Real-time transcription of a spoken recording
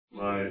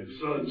My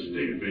son,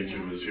 Steve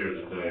Beecham, is here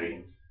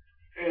today,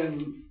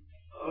 and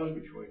a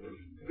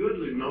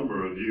goodly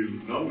number of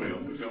you know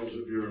him because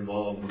of your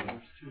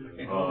involvement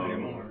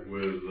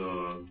with,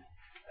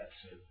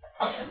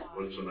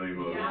 what's the name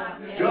of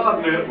it?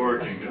 Job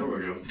networking. There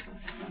we go.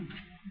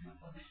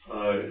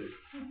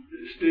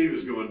 Steve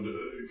is going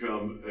to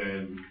come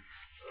and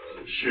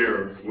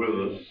share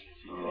with us.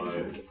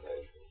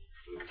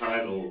 The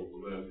title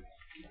that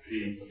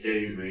he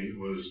gave me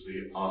was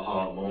the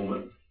aha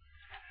moment.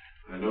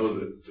 I know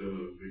that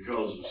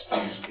because of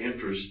Steve's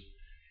interest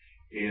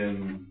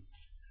in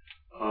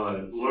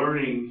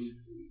learning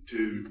to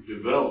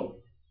develop,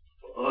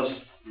 us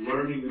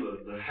learning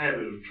the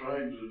habit of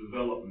trying to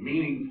develop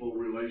meaningful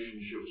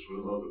relationships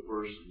with other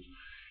persons,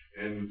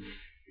 and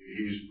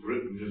he's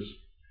written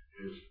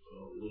his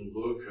little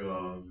book,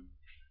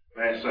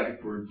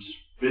 Bass-Ackford's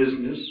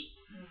Business,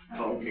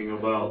 talking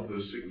about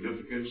the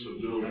significance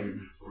of building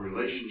a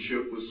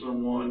relationship with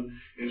someone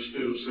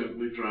instead of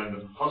simply trying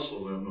to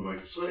hustle them to make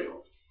a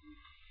sale.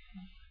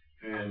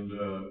 And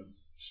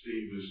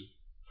Steve is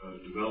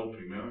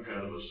developing now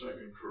kind of a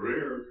second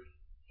career,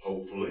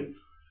 hopefully,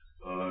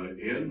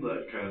 in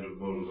that kind of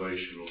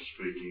motivational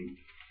speaking.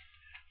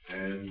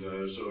 And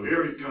so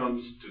here he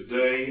comes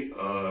today.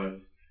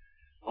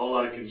 All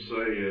I can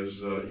say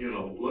is,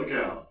 look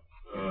out.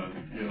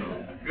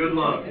 Good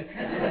luck.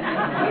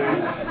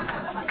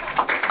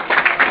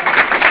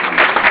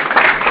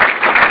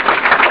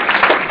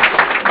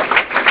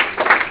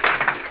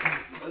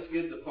 Let's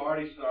get the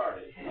party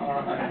started. All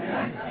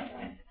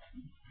right.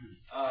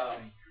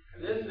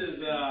 This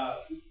is a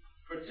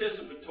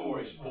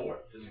participatory sport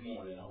this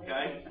morning,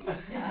 okay?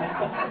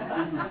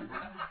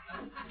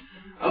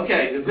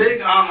 Okay, the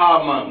big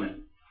aha moment.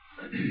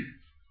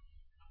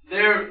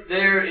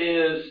 There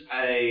is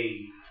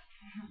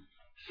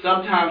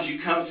sometimes you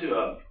come to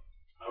a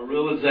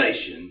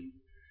realization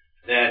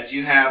that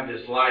you have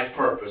this life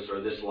purpose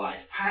or this life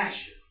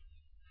passion.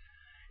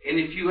 And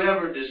if you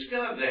ever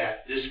discover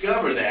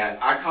that,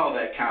 I call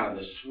that kind of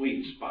the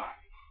sweet spot.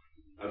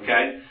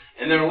 Okay?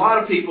 And there are a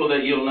lot of people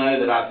that you'll know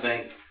that I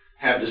think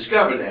have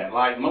discovered that.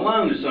 Like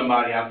Malone is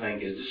somebody I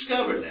think has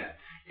discovered that.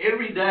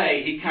 Every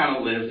day he kind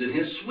of lives in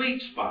his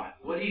sweet spot.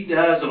 What he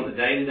does on a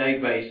day-to-day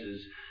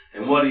basis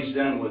and what he's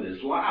done with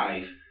his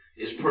life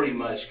is pretty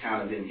much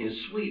kind of in his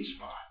sweet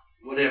spot.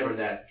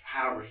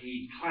 However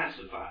he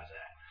classifies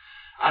that.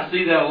 I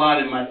see that a lot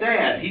in my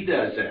dad. He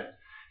does that.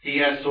 He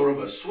has sort of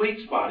a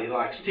sweet spot. He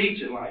likes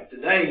teaching. Like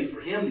today,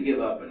 for him to give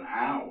up an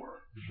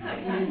hour,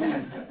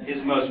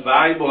 his most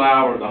valuable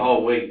hour of the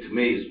whole week, to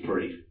me, is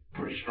pretty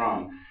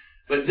strong.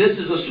 But this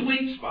is a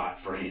sweet spot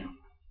for him.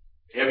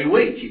 Every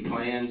week he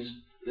plans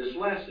this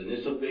lesson.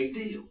 It's a big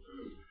deal.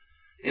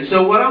 And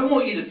so what I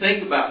want you to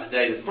think about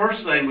today, the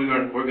first thing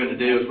we're going to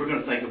do is we're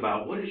going to think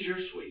about, what is your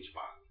sweet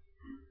spot?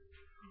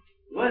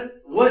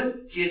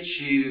 What gets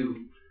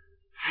you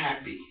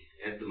happy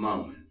at the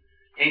moment?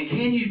 And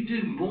can you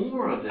do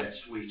more of that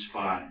sweet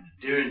spot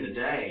during the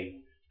day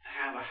to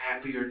have a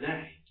happier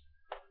day?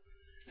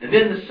 And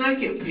then the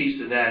second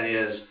piece of that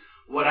is,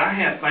 what I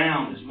have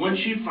found is once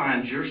you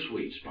find your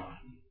sweet spot,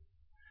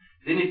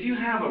 then if you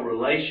have a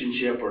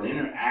relationship or an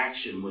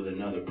interaction with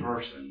another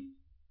person,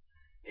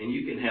 and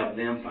you can help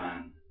them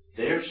find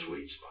their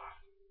sweet spot,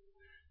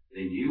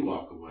 then you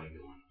walk away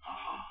going,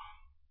 aha.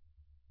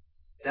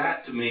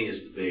 That to me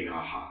is the big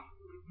aha.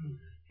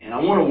 And I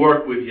want to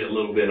work with you a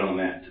little bit on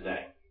that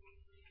today.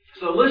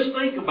 So let's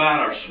think about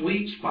our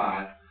sweet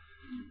spot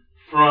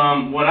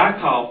from what I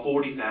call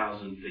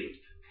 40,000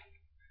 feet.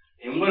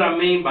 And what I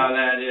mean by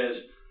that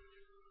is,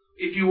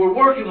 if you were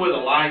working with a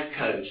life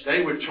coach,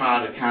 they would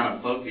try to kind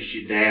of focus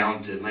you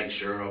down to make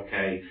sure,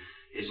 okay,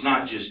 it's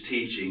not just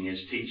teaching,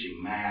 it's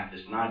teaching math.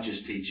 It's not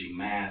just teaching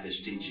math,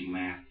 it's teaching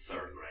math to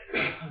third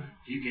graders.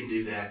 If you can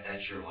do that,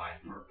 that's your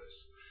life purpose.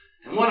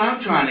 And what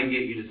I'm trying to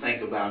get you to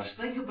think about is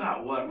think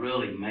about what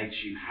really makes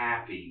you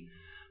happy,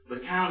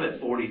 but kind of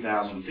at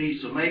 40,000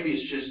 feet, so maybe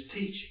it's just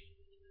teaching.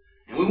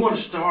 And we want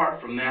to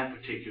start from that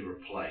particular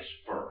place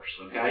first,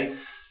 okay?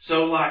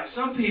 So like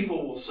some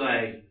people will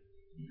say,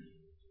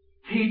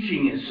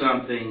 teaching is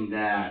something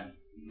that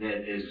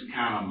is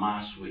kind of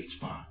my sweet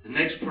spot. The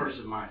next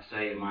person might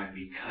say it might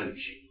be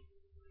coaching.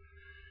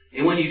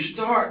 And when you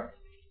start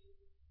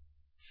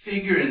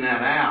figuring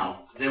that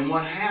out, then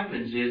what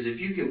happens is if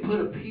you can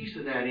put a piece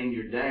of that in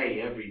your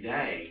day every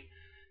day,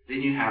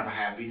 then you have a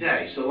happy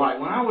day. So like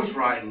when I was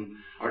writing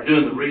or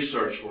doing the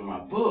research for my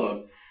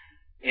book,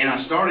 and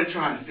I started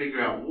trying to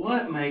figure out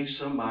what makes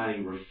somebody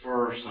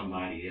refer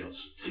somebody else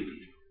to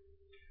you.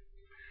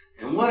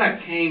 And what I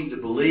came to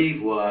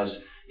believe was,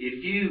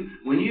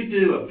 when you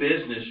do a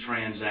business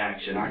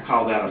transaction, I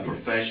call that a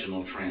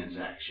professional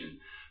transaction.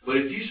 But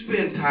if you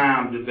spend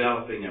time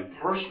developing a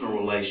personal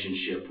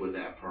relationship with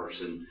that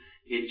person,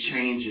 it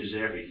changes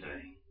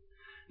everything.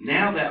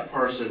 Now that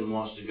person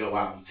wants to go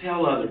out and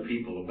tell other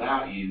people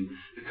about you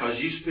because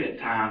you spent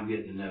time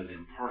getting to know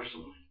them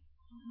personally.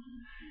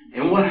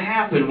 And what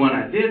happened when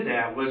I did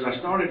that was I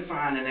started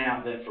finding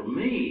out that for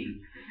me,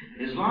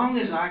 as long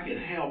as I could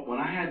help when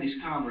I had these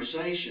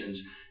conversations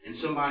and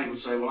somebody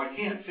would say, well, I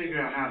can't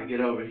figure out how to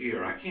get over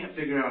here. I can't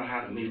figure out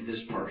how to meet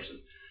this person.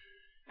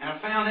 And I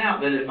found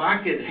out that if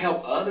I could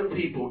help other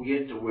people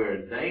get to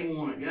where they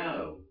want to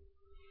go,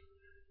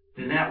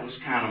 then that was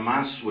kind of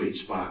my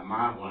sweet spot,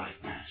 my life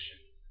passion.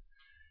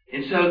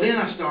 And so then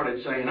I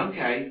started saying,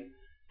 okay,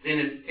 then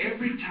if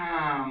every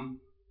time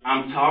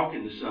I'm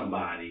talking to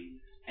somebody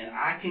and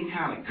I can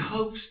kind of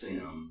coax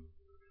them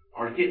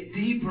or get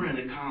deeper in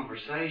the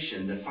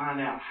conversation to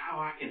find out how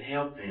I can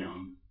help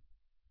them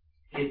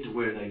get to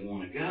where they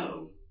want to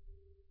go,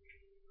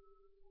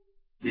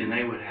 then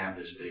they would have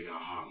this big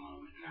aha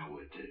moment, and I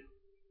would too.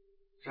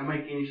 Does that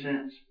make any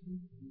sense?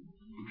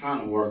 I'm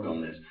trying to work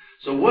on this.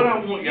 So what I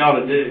want y'all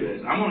to do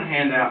is I'm going to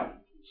hand out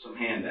some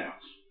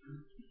handouts.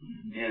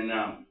 And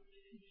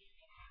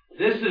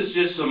this is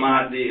just some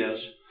ideas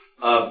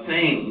of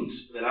things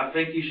that I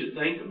think you should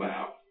think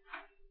about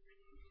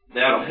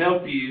that'll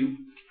help you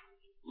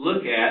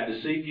look at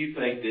to see if you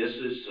think this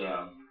is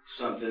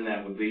something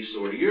that would be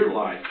sort of your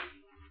life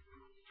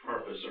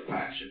purpose or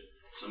passion.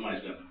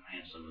 Somebody's going to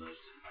hand some of those to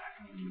the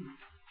back.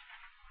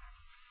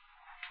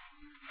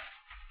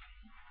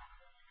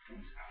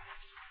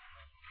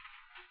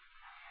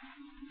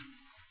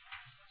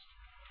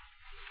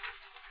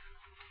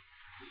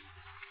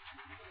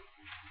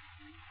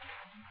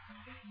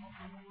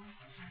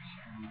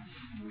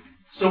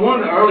 So one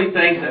of the early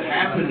things that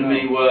happened to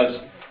me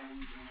was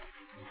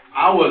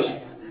I was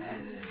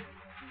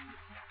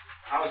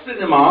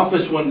sitting in my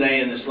office one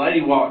day, and this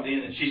lady walked in,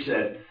 and she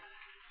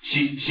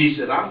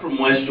said, I'm from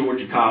West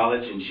Georgia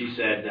College, and she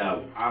said,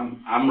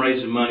 I'm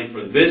raising money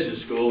for the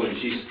business school, and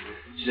she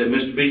said,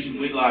 Mr. Beecham,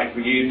 we'd like to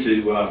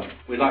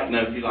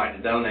know if you'd like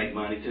to donate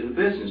money to the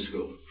business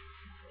school.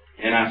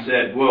 And I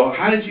said, well,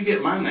 how did you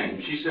get my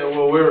name? She said,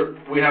 well,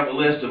 we have a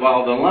list of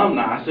all the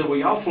alumni. I said, well,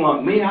 y'all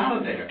flunked me out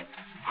of there.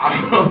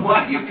 I don't know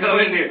why you come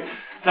in here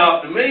and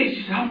talk to me.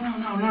 She said,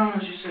 oh, no.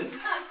 She said,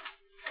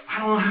 I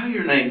don't know how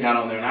your name got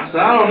on there. And I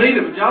said, I don't need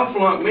it, but y'all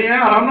flunked me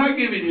out. I'm not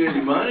giving you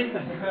any money.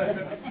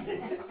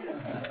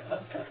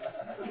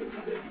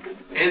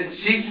 And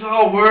she's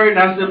all worried. And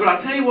I said, but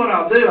I'll tell you what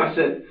I'll do. I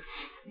said,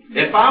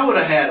 if I would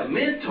have had a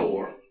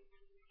mentor,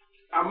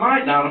 I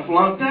might not have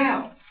flunked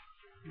out.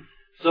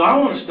 So I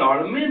want to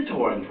start a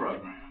mentoring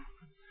program.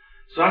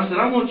 So I said,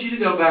 I want you to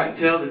go back and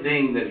tell the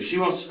dean that if she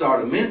wants to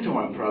start a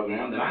mentoring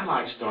program, that I'd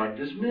like to start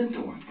this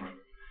mentoring program.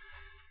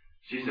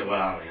 She said, well,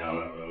 I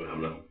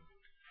don't know.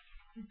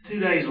 2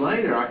 days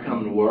later, I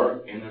come to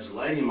work, and there's a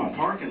lady in my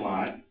parking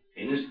lot, and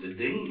it's the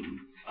dean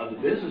of the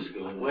business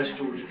school at West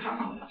Georgia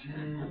College.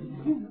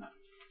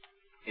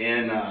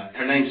 And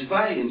her name's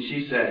Faye, and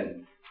she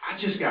said, I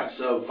just got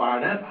so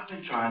fired up. I've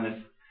been trying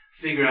to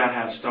figure out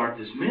how to start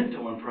this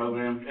mentoring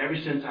program ever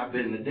since I've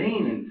been the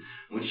dean. And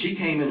when she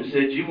came in and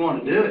said, you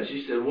want to do it,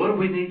 she said, what do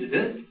we need to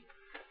do?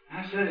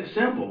 I said, it's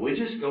simple. We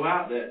just go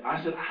out there.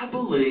 I said, I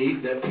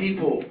believe that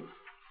people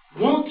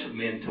want to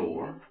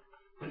mentor,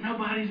 but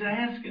nobody's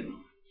asking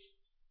them.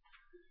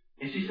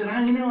 And she said,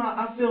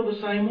 I feel the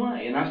same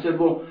way. And I said,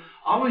 well,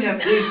 all we have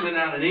to do is send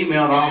out an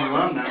email to all the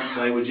alumni and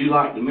say, would you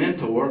like to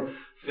mentor?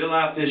 Fill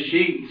out this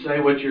sheet and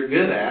say what you're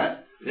good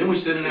at. Then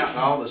we send it out to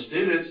all the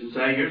students and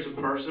say, here's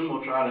a person,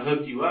 we'll try to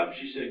hook you up.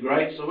 She said,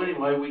 great. So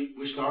anyway,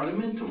 we started a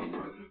mentoring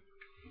program.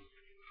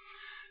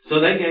 So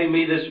they gave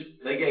me this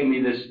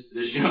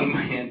young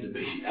man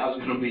I was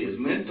going to be his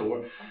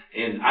mentor.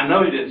 And I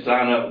know he didn't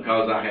sign up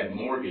because I had a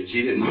mortgage.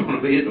 He didn't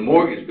want to be in the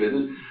mortgage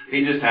business.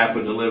 He just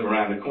happened to live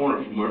around the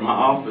corner from where my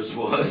office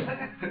was.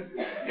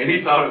 And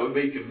he thought it would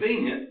be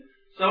convenient.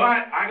 So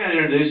I got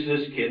introduced to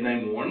this kid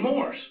named Warren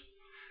Morris.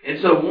 And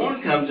so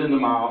Warren comes into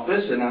my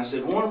office, and I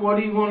said, Warren, what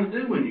do you want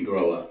to do when you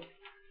grow up?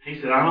 He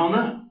said, I don't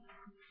know.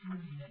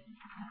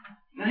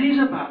 Now, he's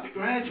about to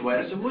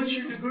graduate. I said, what's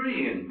your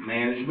degree in?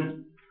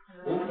 Management.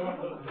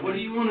 What do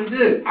you want to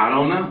do? I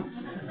don't know.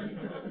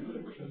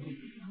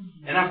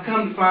 And I've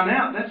come to find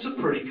out that's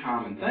a pretty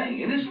common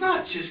thing. And it's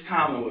not just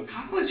common with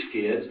college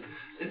kids.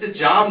 At the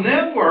job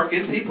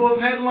networking, people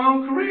have had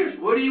long careers.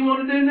 What do you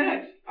want to do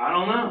next? I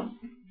don't know.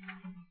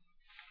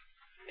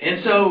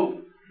 And so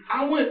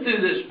I went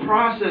through this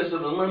process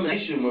of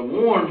elimination with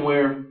Warren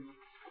where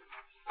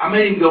I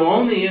made him go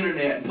on the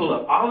internet and pull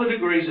up all the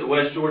degrees at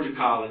West Georgia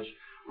College,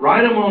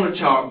 write them on a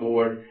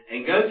chalkboard,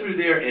 and go through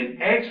there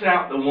and X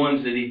out the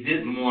ones that he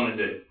didn't want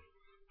to do.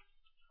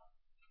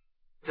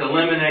 To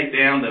eliminate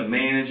down the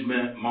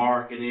management,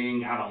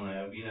 marketing, I don't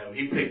know,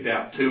 he picked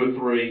out 2 or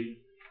 3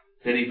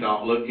 that he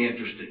thought looked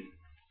interesting.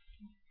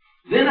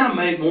 Then I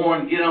made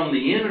Warren get on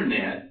the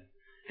internet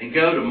and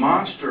go to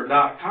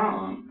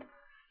monster.com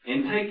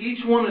and take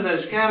each one of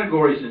those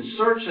categories and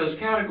search those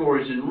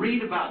categories and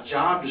read about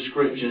job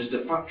descriptions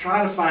to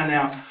try to find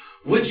out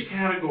which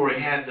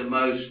category had the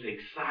most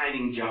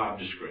exciting job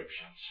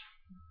descriptions.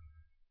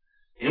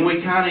 And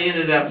we kind of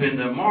ended up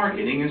into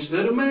marketing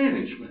instead of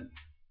management.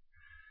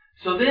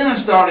 So then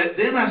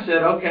I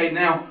said, okay,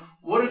 now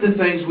what are the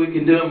things we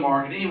can do in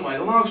marketing? Anyway,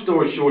 the long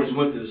story short is we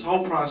went through this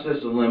whole process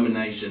of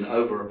elimination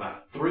over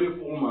about 3 or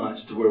 4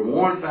 months to where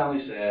Warren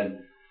finally said,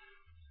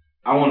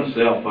 I want to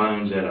sell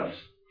phones at a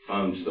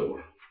phone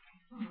store.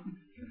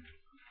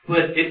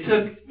 But it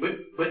took,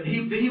 but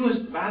he was,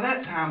 by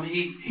that time,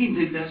 he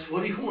knew that's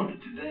what he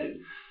wanted to do.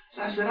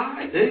 So I said, all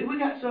right, dude, we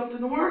got something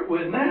to work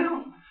with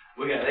now.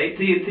 We got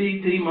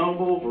AT&T,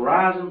 T-Mobile,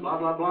 Verizon, blah,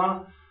 blah,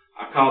 blah.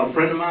 I called a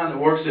friend of mine that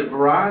works at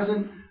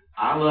Verizon.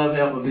 I love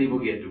helping people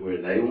get to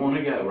where they want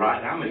to go,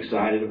 right? I'm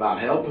excited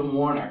about helping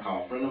Warren. I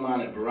called a friend of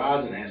mine at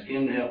Verizon, asked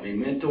him to help me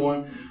mentor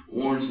him.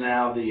 Warren's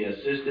now the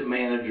assistant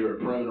manager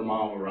at Perimeter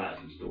Mall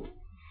Verizon store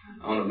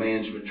on a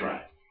management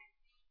track.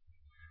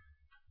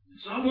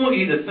 So I want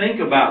you to think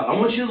about, I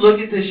want you to look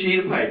at this sheet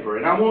of paper,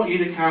 and I want you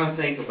to kind of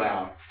think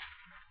about,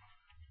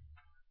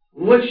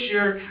 what's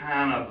your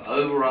kind of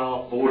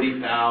overall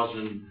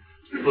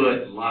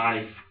 40,000-foot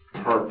life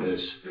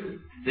purpose?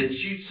 That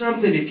you,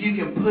 something, if you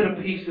can put a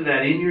piece of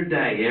that in your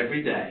day,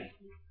 every day,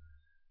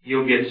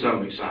 you'll get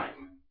some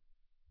excitement.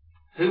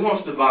 Who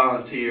wants to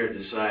volunteer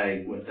to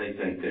say what they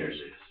think theirs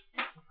is?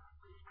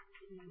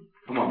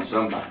 Come on,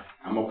 somebody.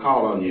 I'm going to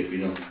call on you if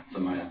you don't.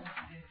 Somebody else.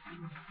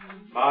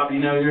 Bob, you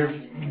know yours?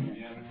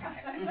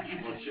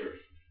 What's yours?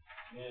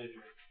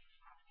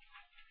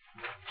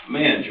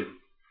 Manager.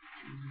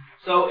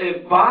 So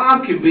if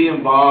Bob can be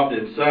involved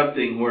in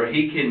something where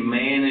he can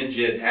manage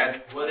it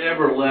at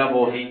whatever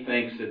level he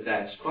thinks that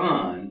that's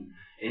fun,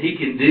 and he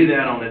can do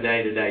that on a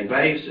day-to-day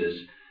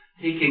basis,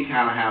 he can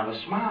kind of have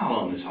a smile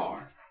on his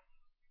heart.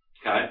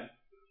 Okay?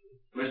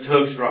 Mr.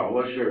 Hookstraw,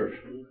 what's yours?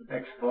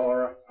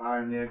 Explorer,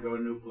 pioneer, go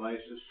to new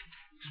places.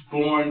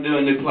 Exploring,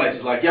 doing new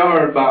places. Like y'all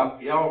heard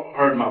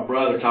my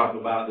brother talk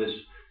about this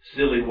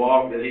silly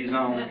walk that he's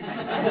on.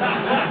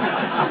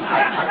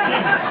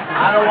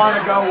 I don't want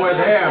to go with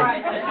him.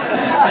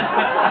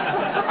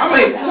 I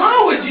mean, why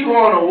would you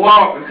want to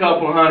walk a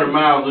couple of 100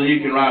 miles when you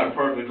can ride a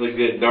perfectly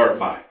good dirt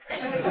bike?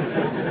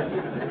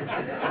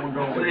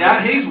 See,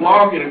 he's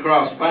walking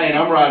across Spain.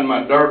 I'm riding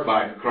my dirt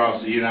bike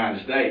across the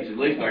United States. At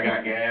least I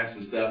got gas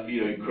and stuff.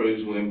 You know, you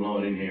cruise wind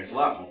blowing in here. It's a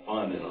lot more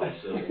fun than all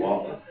silly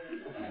walking.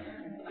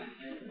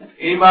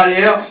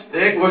 Anybody else?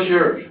 Dick, what's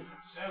yours?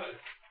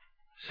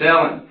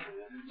 Selling.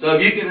 So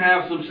if you can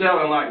have some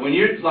selling, like when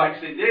you're like,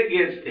 see, Dick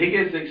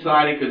gets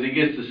excited because he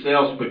gets to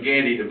sell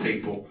spaghetti to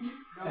people.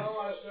 No,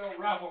 I sell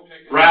raffle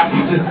tickets.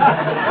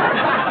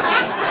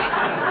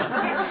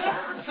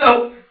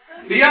 So,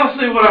 do y'all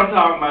see what I'm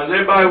talking about? Is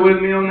everybody with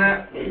me on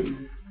that?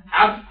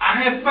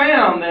 I have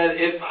found that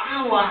if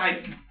I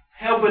like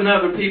helping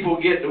other people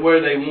get to where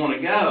they want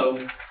to go,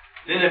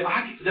 then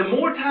the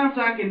more times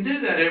I can do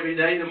that every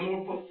day, the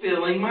more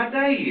fulfilling my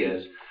day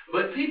is.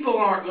 But people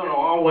aren't going to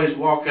always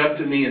walk up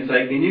to me and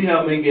say, can you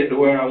help me get to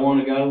where I want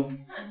to go?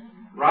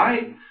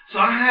 Right? So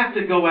I have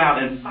to go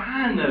out and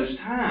find those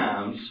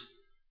times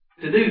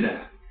to do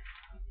that.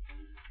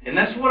 And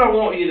that's what I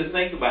want you to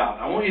think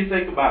about. I want you to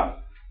think about,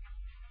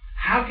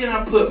 how can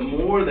I put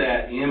more of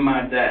that in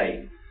my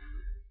day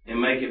and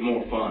make it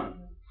more fun?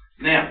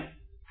 Now,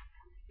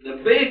 the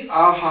big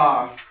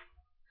aha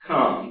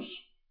comes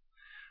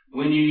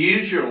when you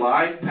use your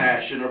life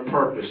passion or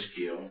purpose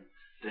skill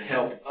to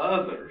help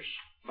others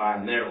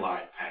find their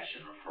life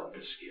passion or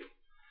purpose skill.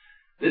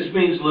 This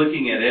means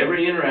looking at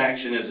every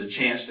interaction as a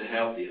chance to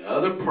help the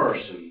other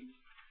person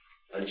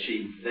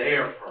achieve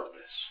their purpose.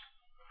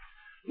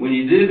 When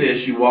you do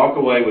this, you walk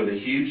away with a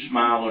huge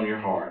smile on your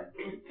heart,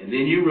 and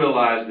then you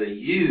realize that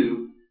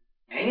you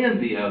and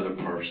the other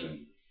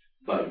person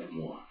both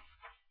won.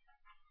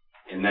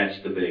 And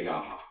that's the big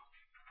aha.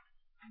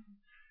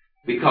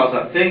 Because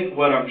I think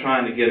what I'm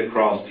trying to get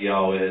across to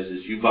y'all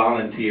is you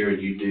volunteer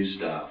and you do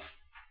stuff.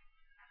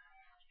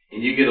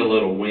 And you get a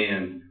little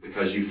win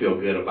because you feel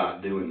good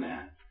about doing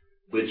that.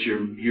 But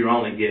you're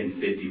only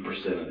getting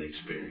 50% of the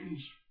experience.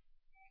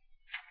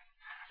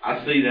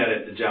 I see that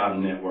at the job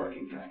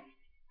networking thing.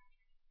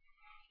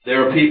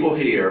 There are people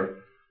here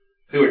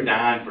who are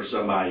dying for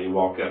somebody to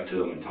walk up to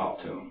them and talk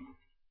to them.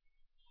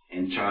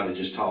 And try to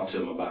just talk to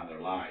them about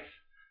their life.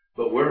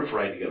 But we're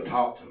afraid to go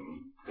talk to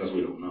them because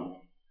we don't know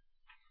them.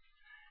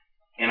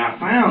 And I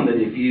found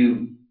that if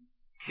you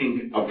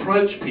can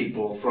approach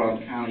people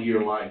from kind of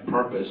your life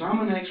purpose.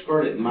 I'm an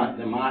expert in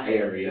my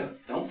area.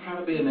 Don't try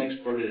to be an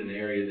expert in an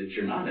area that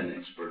you're not an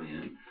expert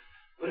in.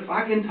 But if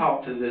I can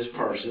talk to this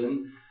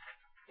person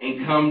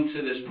and come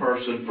to this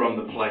person from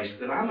the place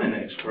that I'm an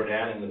expert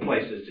at and the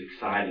place that's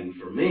exciting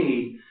for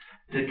me,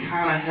 to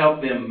kind of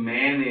help them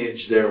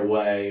manage their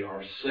way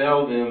or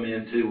sell them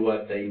into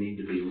what they need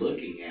to be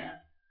looking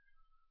at,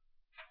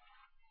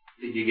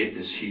 then you get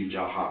this huge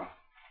aha.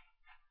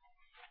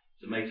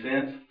 Does it make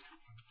sense?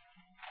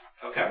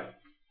 Okay.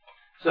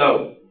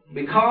 So,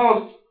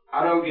 because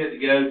I don't get to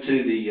go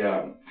to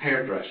the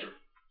hairdresser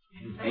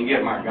and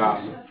get my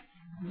gossip,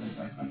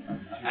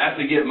 I have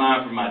to get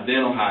mine from my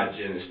dental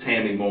hygienist,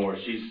 Tammy Moore.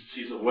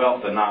 She's a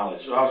wealth of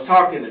knowledge. So I was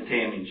talking to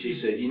Tammy, and she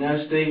said, you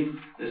know, Steve,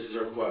 this is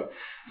her quote,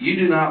 you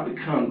do not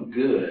become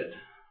good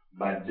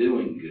by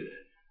doing good.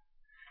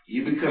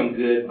 You become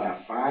good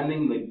by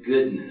finding the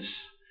goodness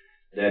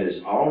that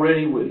is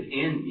already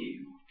within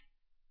you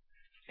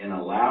and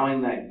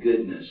allowing that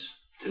goodness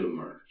to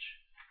emerge.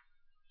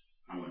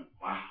 I went,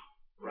 wow,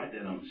 write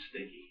that on the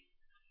sticky.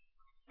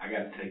 I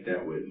got to take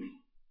that with me.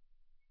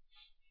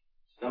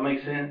 Does that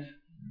make sense?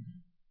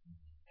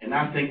 And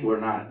I think we're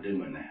not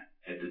doing that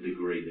at the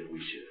degree that we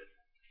should.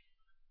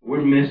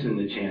 We're missing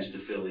the chance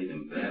to feel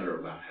even better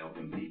about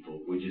helping people.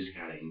 We just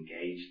got to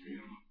engage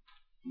them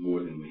more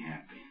than we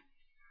have been.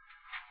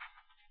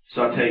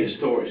 So I'll tell you a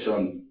story. So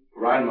I'm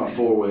riding my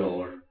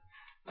four-wheeler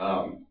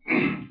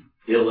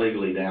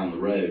illegally down the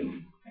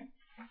road,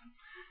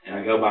 and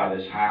I go by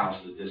this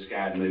house that this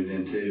guy had moved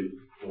into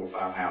 4 or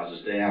 5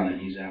 houses down, and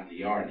he's out in the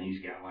yard, and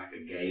he's got like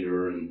a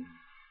gator and,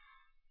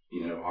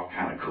 you know, all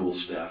kind of cool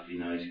stuff. You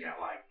know, he's got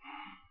like,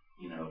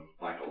 you know,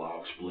 like a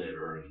log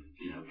splitter and,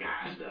 you know,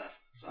 guy stuff.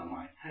 So I'm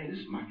like, hey, this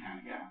is my kind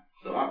of guy.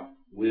 So I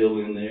wheel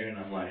in there, and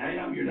I'm like, hey,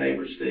 I'm your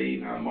neighbor,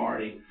 Steve. I'm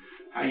Marty.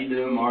 How you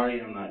doing, Marty?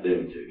 I'm not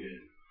doing too good.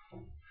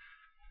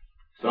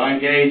 So I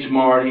engage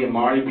Marty, and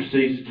Marty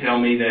proceeds to tell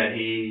me that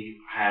he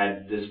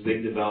had this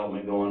big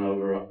development going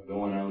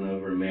on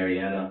over in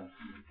Marietta,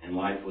 and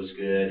life was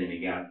good, and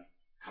he got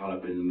caught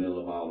up in the middle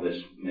of all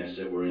this mess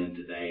that we're in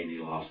today, and he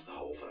lost the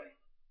whole thing.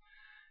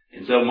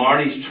 And so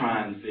Marty's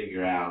trying to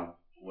figure out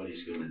what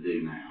he's going to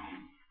do now.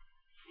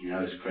 You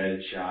know, his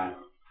credit's shot.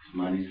 His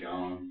money's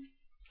gone.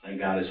 Thank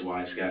God his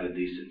wife's got a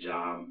decent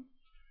job.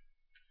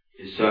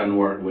 His son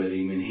worked with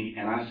him,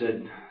 and I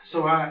said,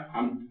 so I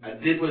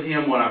did with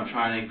him what I'm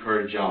trying to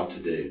encourage y'all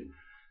to do.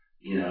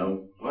 You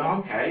know, well,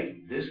 okay,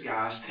 this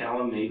guy's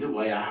telling me the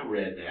way I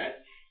read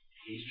that,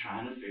 he's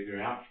trying to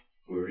figure out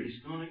where he's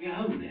going to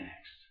go next.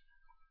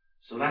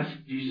 So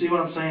do you see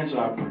what I'm saying? So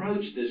I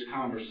approach this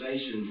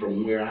conversation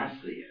from where I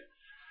see it.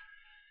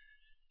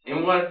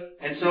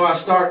 And so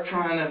I start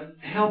trying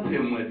to help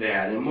him with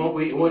that. And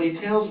what he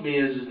tells me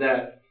is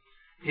that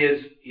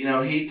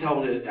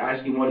I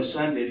asked him what his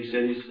son did. He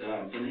said he's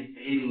in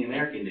heating and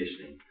air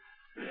conditioning.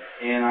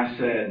 And I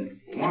said,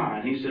 why?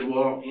 And he said,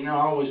 well, you know,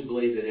 I always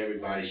believe that every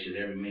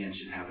man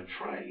should have a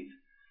trade.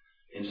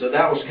 And so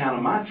that was kind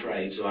of my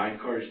trade. So I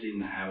encouraged him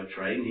to have a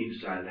trade, and he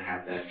decided to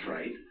have that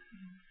trade.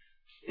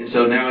 And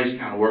so now he's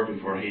kind of working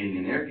for a heating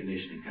and air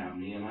conditioning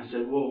company. And I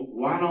said, well,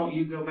 why don't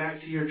you go back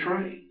to your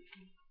trade?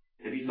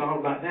 Have you thought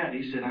about that?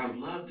 He said, I would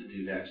love to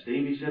do that,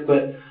 Steve. He said,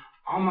 but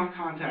all my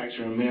contacts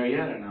are in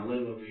Marietta, and I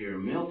live over here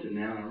in Milton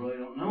now, and I really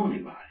don't know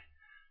anybody.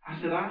 I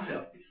said, I'll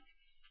help you.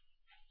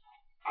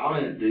 I'll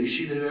introduce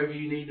you to whoever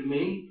you need to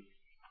meet.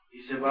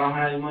 He said, well, I don't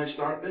have any money to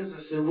start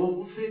business. I said, well,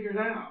 we'll figure it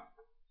out.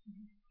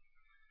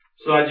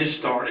 So I just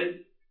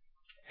started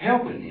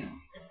helping him.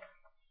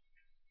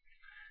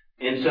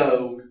 And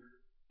so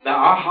the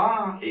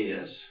aha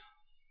is,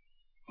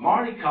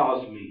 Marty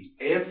calls me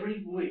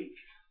every week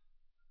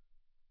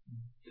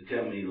to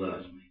tell me he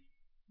loves me.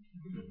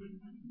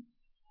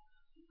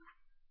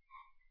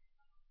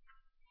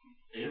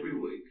 Every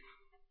week.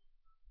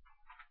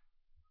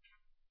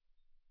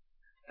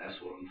 That's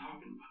what I'm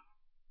talking about.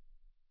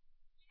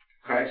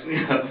 Cracks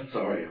me up.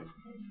 Sorry.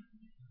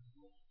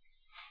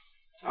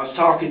 I was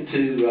talking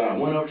to,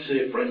 went over to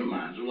see a friend of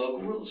mine, a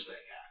local real estate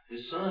guy.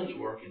 His son's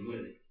working with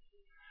him.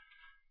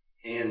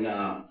 And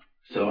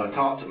so I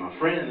talked to my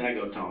friend, and I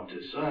go talk to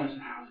his son. I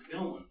said, how's it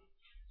going?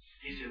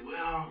 He said,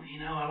 well, you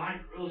know, I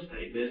like the real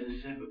estate business.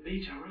 He said, but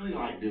Beach, I really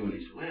like doing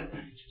these web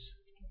pages.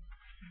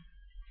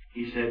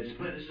 He said,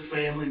 but it's a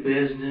family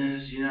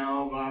business, you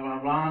know, blah,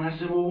 blah, blah. And I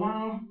said, well, why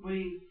don't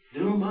we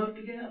do them both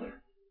together?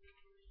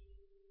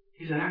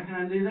 He said, how can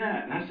I do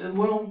that? And I said,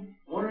 well,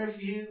 what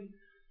if you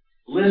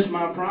list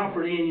my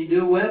property and you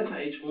do a web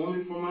page for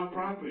me for my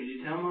property?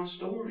 You tell my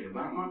story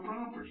about my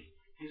property.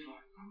 He's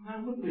like, oh,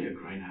 that would be a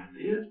great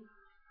idea.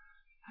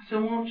 I said,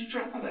 why don't you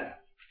try that?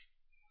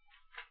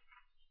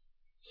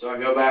 So I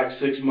go back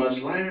 6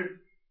 months later.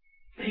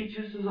 Beach,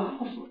 this is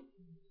awesome.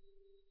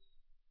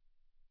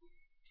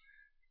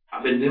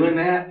 I've been doing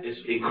that. It's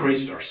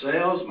increased our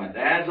sales. My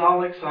dad's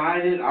all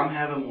excited. I'm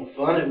having more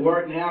fun at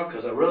work now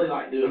because I really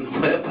like doing the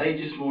web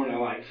pages more than I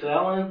like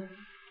selling.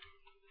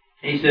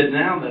 He said,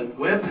 now the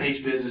web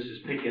page business is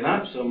picking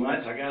up so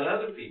much, I got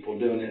other people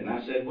doing it. And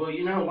I said, well,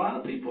 you know, a lot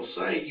of people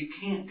say you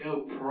can't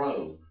go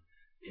pro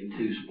in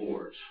 2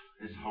 sports.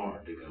 It's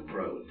hard to go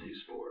pro in 2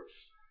 sports.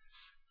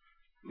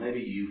 Maybe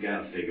you've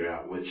got to figure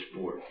out which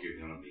sport you're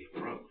going to be a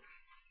pro.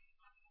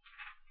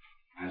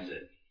 I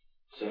said,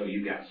 so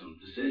you've got some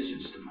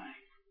decisions to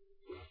make.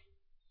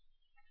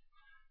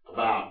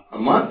 About a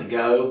month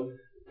ago,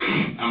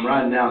 I'm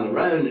riding down the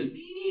road, and it's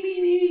beep, beep,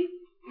 beep, beep,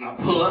 and I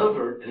pull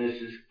over, and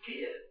it's this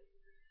kid.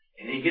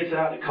 And he gets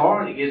out of the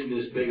car, and he gives me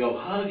this big old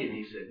hug, and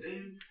he said,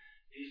 dude,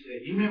 he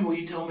said, you remember when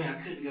you told me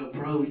I couldn't go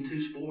pro in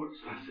 2 sports?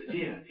 I said,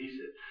 yeah. He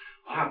said,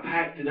 well, I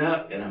packed it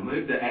up, and I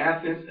moved to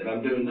Athens, and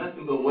I'm doing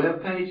nothing but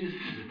web pages. This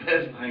is the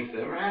best thing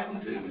that's ever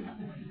happened to me.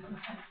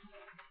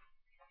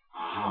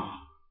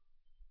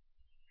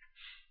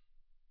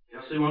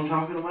 Y'all see what I'm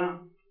talking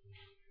about?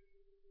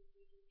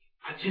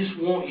 I just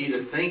want you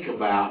to think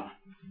about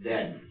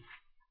that.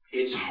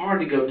 It's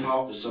hard to go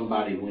talk to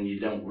somebody when you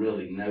don't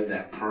really know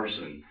that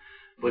person.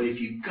 But if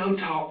you go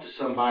talk to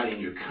somebody and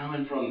you're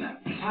coming from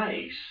that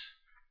place,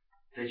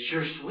 that's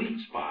your sweet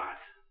spot,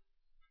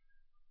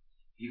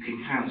 you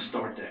can kind of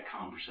start that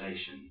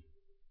conversation.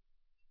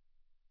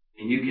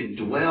 And you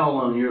can dwell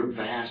on your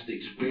vast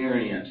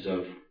experience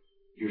of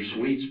your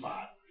sweet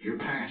spot, your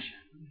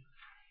passion,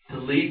 to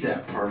lead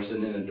that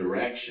person in a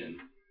direction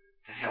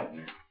to help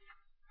them.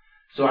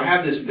 So I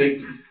have this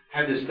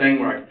thing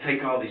where I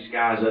take all these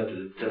guys up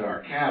to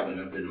our cabin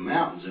up in the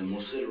mountains, and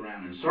we'll sit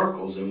around in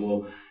circles,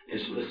 and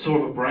it's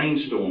sort of a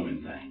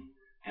brainstorming thing.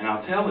 And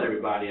I'll tell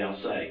everybody,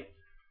 I'll say,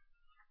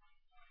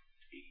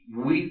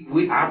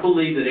 I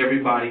believe that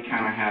everybody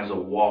kind of has a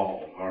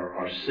wall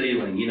or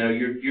ceiling. You know,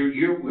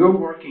 you're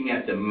working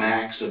at the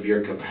max of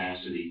your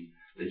capacity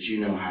that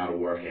you know how to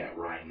work at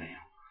right now.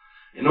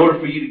 In order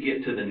for you to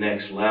get to the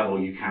next level,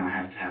 you kind of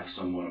have to have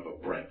somewhat of a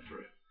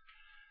breakthrough.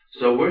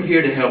 So we're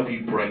here to help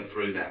you break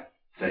through that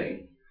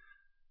thing.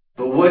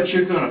 But what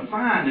you're going to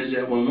find is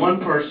that when one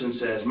person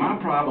says, my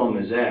problem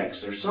is X,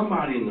 there's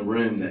somebody in the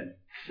room that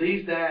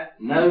sees that,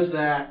 knows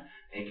that,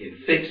 and can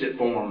fix it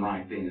for them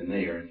right then and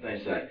there. And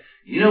they say,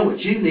 you know what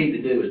you need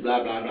to do is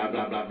blah, blah, blah,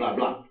 blah, blah, blah,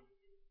 blah.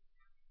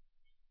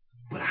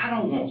 But I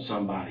don't want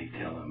somebody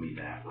telling me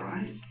that,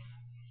 right?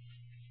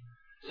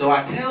 So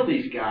I tell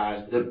these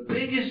guys, the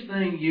biggest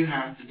thing you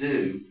have to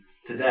do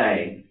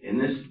today in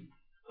this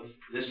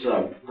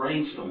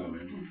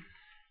brainstorming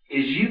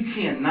is you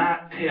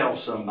cannot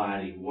tell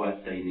somebody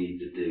what they need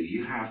to do.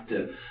 You have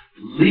to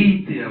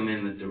lead them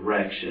in the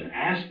direction.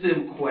 Ask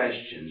them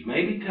questions.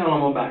 Maybe tell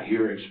them about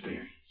your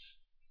experience.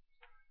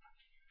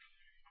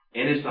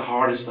 And it's the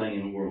hardest thing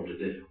in the world to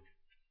do.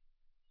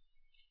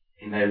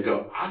 And they'll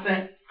go,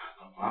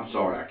 I'm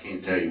sorry, I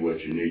can't tell you what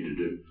you need to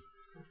do.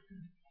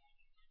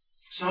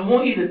 So I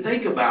want you to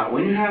think about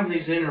when you're having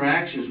these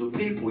interactions with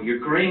people, your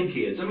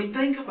grandkids. I mean,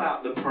 think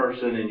about the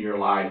person in your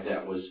life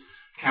that was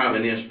kind of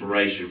an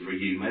inspiration for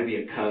you. Maybe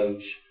a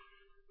coach,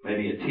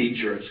 maybe a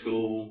teacher at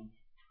school,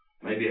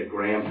 maybe a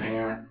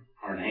grandparent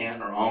or an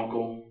aunt or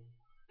uncle.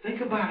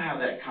 Think about how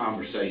that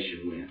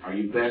conversation went. Are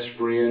you best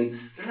friend?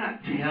 They're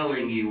not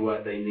telling you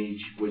what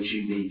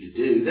you need to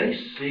do. They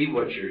see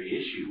what your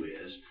issue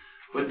is,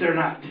 but they're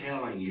not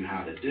telling you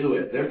how to do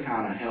it. They're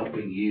kind of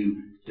helping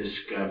you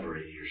discover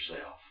it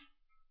yourself.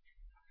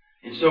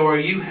 And so are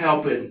you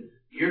helping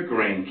your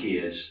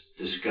grandkids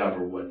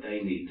discover what they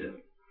need to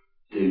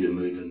do to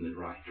move in the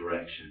right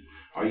direction?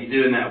 Are you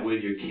doing that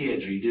with your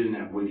kids? Are you doing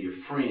that with your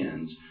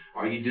friends?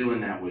 Are you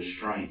doing that with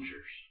strangers?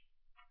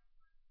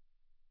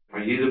 Are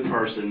you the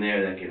person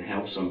there that can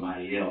help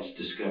somebody else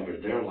discover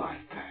their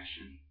life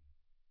passion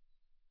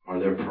or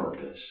their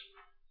purpose?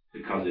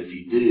 Because if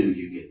you do,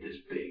 you get this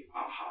big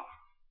aha.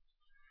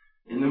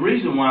 And the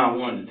reason why I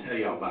wanted to tell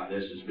y'all about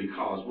this is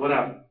because what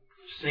I've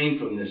seen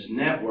from this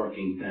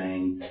networking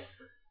thing,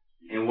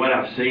 and what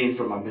I've seen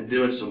from, I've been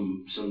doing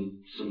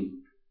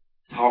some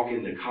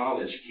talking to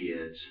college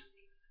kids,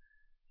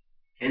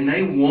 and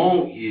they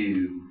want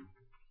you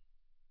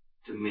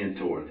to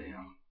mentor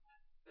them.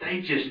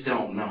 They just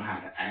don't know how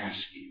to ask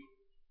you.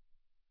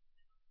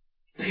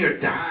 They are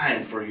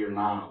dying for your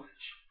knowledge,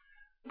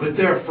 but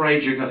they're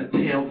afraid you're going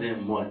to tell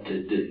them what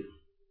to do.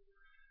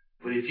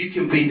 But if you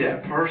can be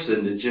that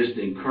person to just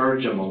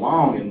encourage them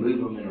along and move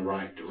them in the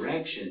right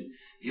direction,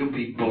 you'll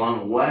be blown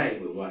away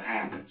with what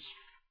happens.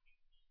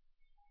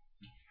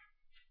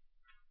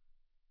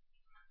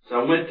 So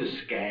I went to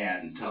SCAD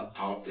and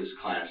taught this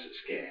class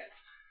at SCAD.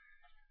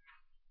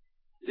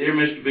 Dear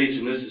Mr.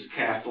 Beecham, this is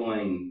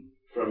Kathleen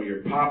from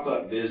your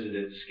pop-up visit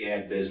at the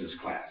SCAD business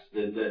class.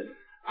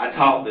 I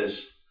taught this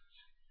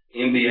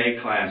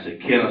MBA class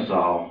at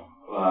Kennesaw,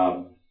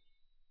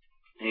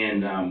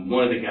 and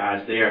one of the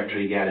guys there, after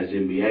he got his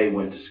MBA,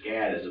 went to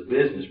SCAD as a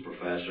business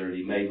professor, and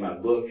he made my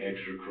book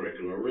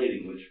Extracurricular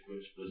Reading, which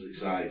was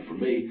exciting for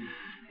me.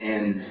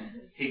 And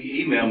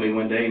he emailed me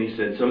one day, and he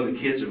said, some of the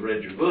kids have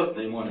read your book.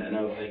 They want to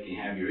know if they can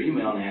have your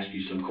email and ask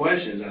you some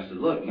questions. I said,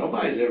 look,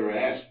 nobody's ever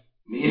asked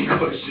me any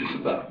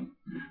questions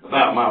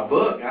about my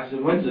book. I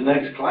said, when's the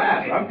next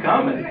class? I'm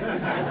coming.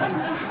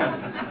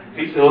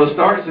 He said, well, it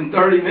starts in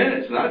 30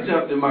 minutes. And I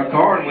jumped in my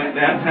car and went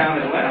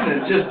downtown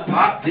Atlanta and just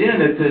popped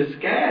in at this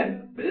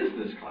SCAD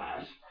business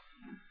class.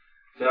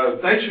 So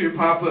thanks for your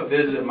pop-up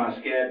visit at my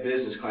SCAD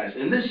business class.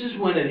 And this is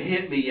when it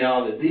hit me,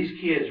 y'all, that these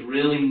kids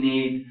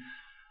really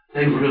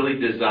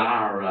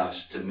desire us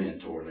to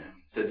mentor them,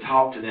 to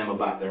talk to them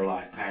about their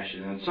life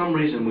passion. And for some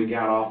reason we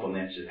got off on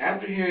that. So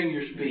after hearing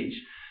your speech,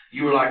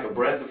 you were like a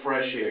breath of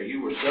fresh air.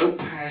 You were so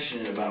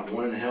passionate about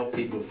wanting to help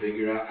people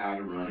figure out how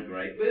to run a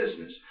great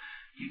business.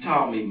 You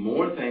taught me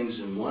more things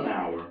in 1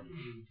 hour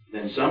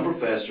than some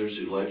professors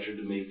who lectured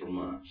to me for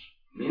months.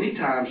 Many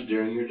times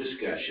during your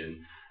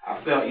discussion,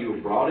 I felt you were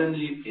brought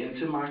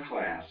into my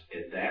class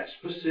at that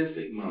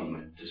specific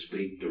moment to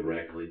speak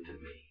directly to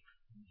me.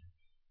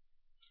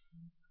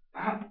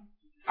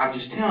 I'm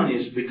just telling you,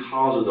 it's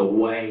because of the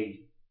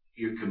way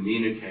you're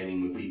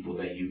communicating with people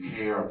that you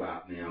care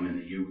about them, and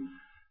that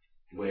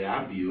the way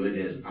I view it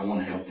is I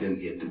want to help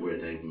them get to where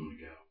they want to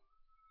go.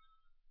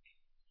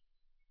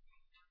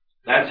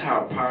 That's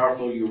how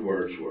powerful your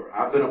words were.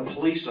 I've been a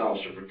police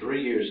officer for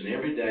 3 years, and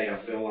every day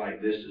I feel like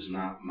this is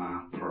not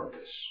my purpose.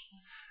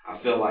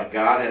 I feel like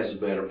God has a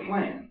better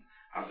plan.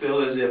 I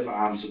feel as if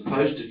I'm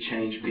supposed to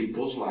change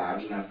people's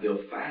lives, and I feel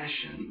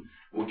fashion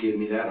will give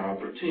me that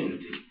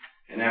opportunity.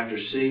 And after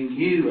seeing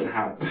you and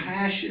how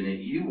passionate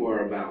you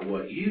were about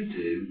what you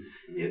do,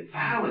 it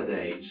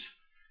validates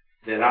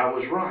that I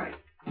was right.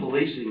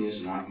 Policing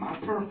is not my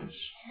purpose,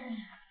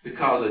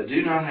 because I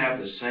do not have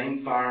the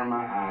same fire in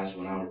my eyes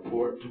when I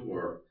report to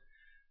work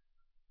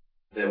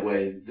that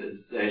way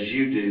as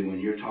you do when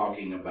you're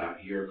talking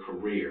about your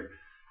career.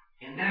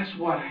 And that's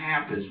what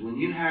happens when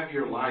you have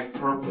your life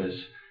purpose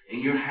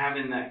and you're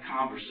having that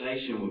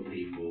conversation with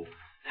people.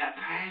 That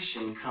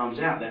passion comes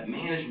out, that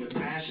management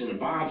passion of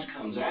Bob's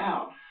comes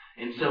out,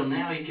 and so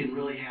now he can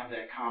really have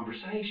that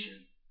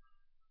conversation.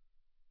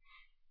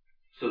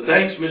 So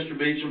thanks, Mr.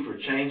 Beecham, for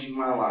changing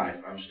my life.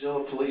 I'm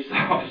still a police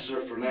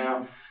officer for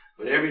now,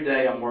 but every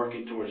day I'm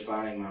working towards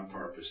finding my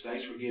purpose.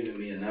 Thanks for giving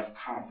me enough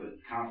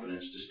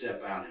confidence to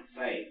step out in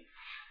faith.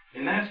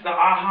 And that's the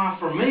aha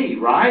for me,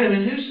 right? I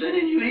mean, who's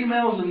sending you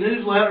emails and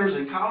newsletters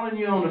and calling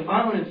you on the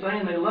phone and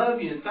saying they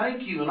love you and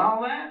thank you and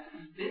all that?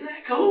 Isn't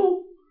that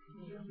cool?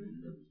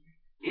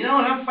 You know,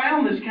 and I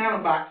found this kind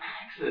of by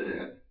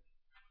accident.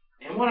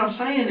 And what I'm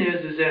saying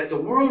is that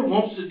the world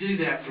wants to do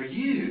that for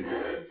you.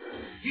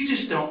 You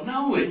just don't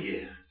know it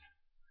yet.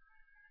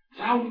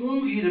 So I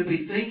want you to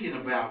be thinking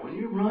about when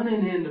you're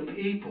running into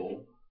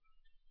people,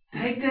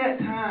 take that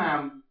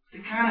time to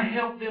kind of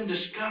help them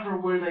discover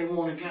where they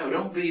want to go.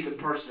 Don't be the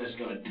person that's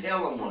going to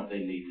tell them what they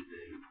need to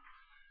do.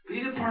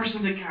 Be the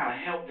person to kind of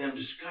help them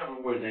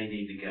discover where they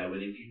need to go.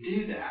 And if you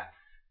do that,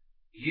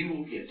 you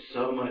will get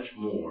so much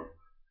more.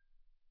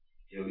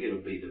 It'll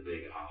be the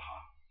big aha.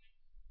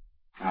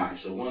 All right,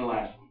 so one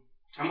last one.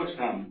 How much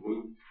time?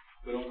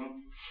 We don't know?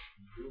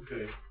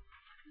 Okay.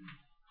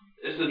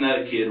 This is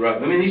another kid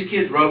wrote. I mean, these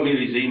kids wrote me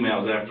these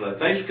emails after that.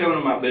 Thanks for coming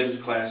to my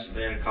business class at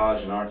Savannah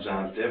College and Art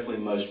Design. It's definitely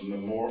the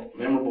most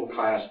memorable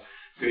class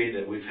period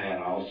that we've had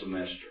all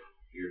semester.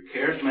 Your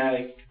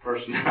charismatic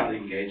personality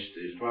engaged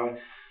students, probably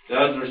a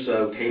dozen or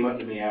so, came up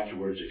to me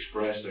afterwards,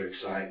 expressed their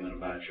excitement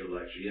about your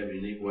lecture. You have a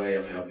unique way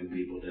of helping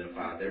people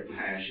identify their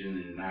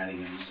passion and igniting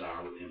a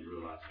desire within to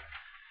realize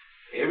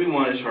that.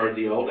 Everyone has heard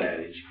the old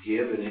adage,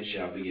 give and it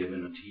shall be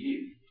given unto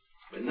you.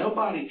 But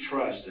nobody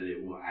trusts that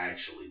it will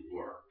actually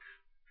work.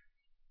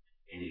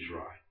 And he's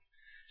right.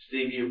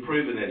 Steve, you've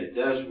proven that it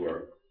does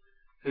work.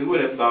 Who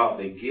would have thought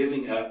that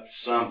giving up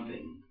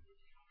something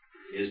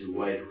is the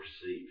way to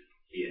receive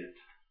it?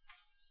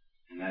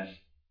 And that's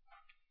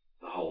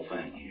the whole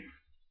thing here.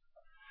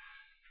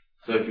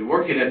 So if you're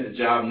working at the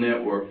job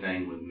network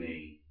thing with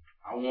me,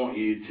 I want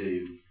you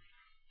to,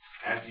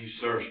 after you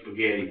serve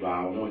spaghetti,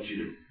 Bob, I want you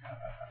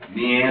to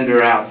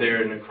meander out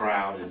there in the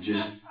crowd and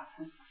just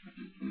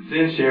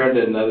send Sharon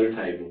to another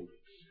table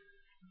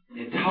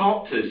and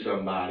talk to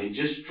somebody.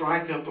 Just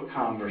strike up a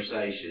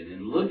conversation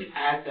and look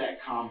at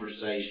that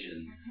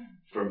conversation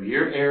from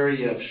your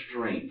area of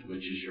strength, which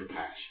is your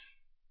passion.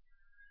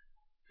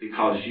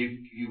 Because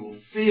you will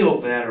feel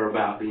better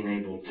about being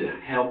able to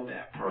help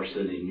that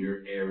person in your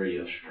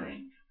area of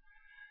strength.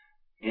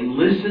 And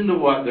listen to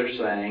what they're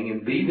saying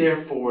and be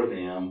there for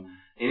them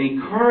and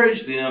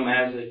encourage them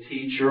as a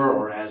teacher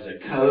or as a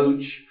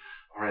coach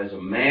or as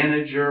a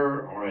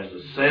manager or as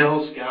a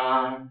sales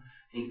guy.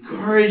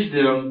 Encourage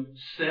them,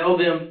 sell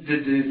them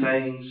to do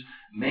things,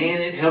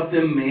 help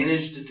them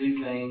manage to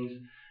do things,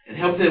 and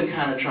help them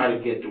kind of try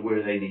to get to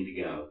where they need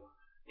to go.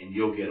 And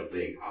you'll get a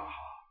big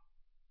aha.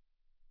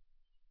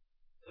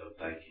 So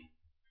thank you.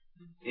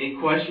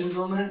 Any questions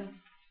on that?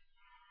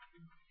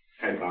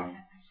 Okay, Bob.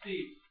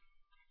 Steve,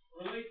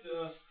 relate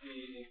to us the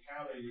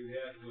encounter you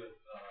had with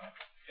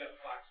Jeff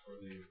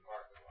Foxworthy in the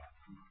parking lot.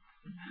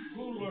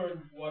 Who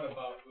learned what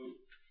about who?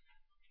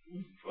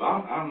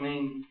 Well, I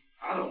mean,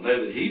 I don't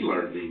know that he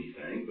learned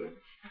anything, but,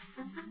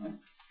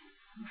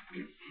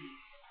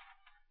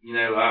 you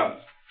know,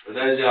 for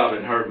those of y'all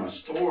that heard my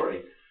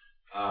story,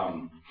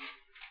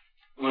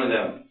 one of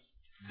the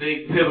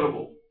big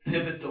pivotal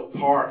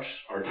parts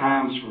or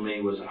times for me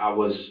was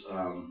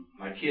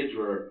my kids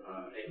were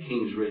at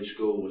Kings Ridge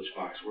School, which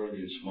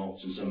Foxworthy and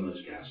Smoltz and some of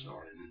those guys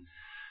started.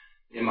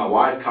 And my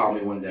wife called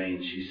me one day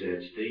and she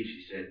said, Steve,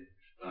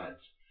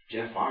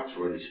 Jeff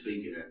Foxworthy's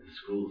speaking at the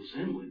school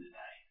assembly today.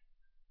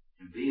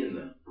 And being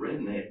the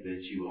redneck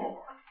that you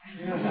are,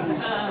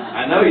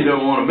 I know you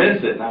don't want to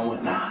miss it. And I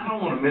went, no, I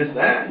don't want to miss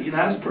that. You know,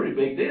 that's a pretty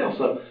big deal.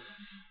 So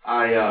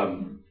I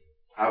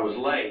was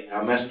late.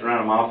 I messed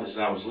around in my office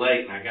and I was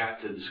late. And I got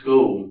to the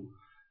school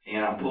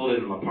and I pulled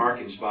into my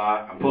parking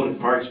spot. I pulled in the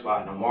parking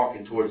spot and I'm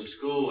walking towards the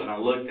school. And I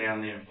looked down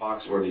there and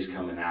Foxworthy's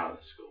coming out of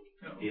the school.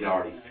 He'd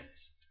already finished.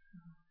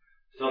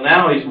 So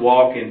now he's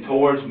walking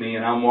towards me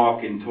and I'm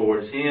walking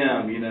towards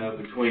him, you know,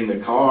 between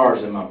the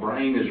cars, and my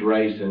brain is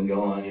racing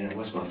going, you know,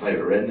 what's my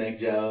favorite redneck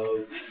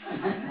joke?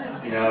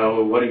 You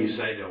know, what do you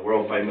say to a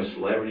world famous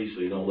celebrity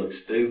so you don't look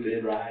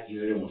stupid, right?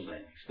 You don't want to say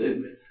anything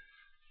stupid.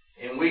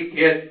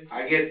 And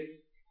I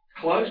get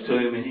close to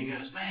him and he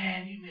goes,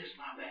 man, you missed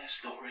my best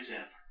stories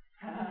ever.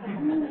 I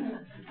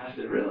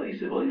said, really? He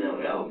said, well, you know,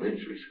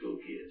 elementary school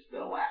kids,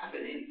 they'll laugh at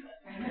anything.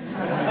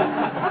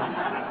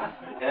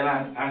 And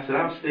I said,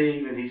 I'm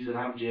Steve, and he said,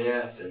 I'm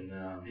Jeff, and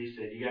he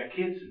said, you got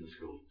kids in the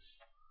schools?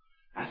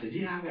 I said,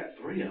 yeah, I've got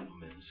 3 of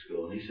them in the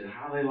school. And he said,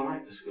 how do they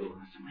like the school?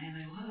 And I said, man,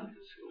 they love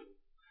the school.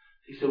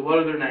 He said, what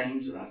are their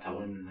names? And I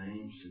told him their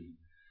names. And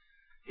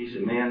he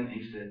said, man,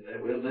 he said,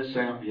 well, this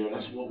sound,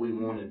 that's what we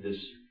wanted this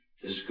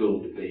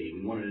school to be.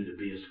 We wanted it to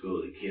be a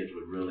school that kids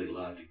would really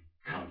love to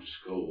come to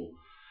school.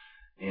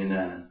 And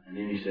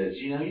then he says,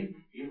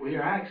 with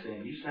your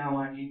accent, you sound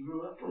like you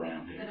grew up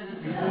around here.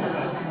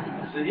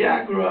 I said,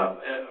 yeah, I grew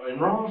up in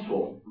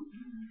Rossville.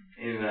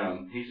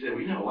 And he said,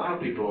 well, a lot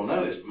of people don't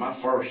know this, but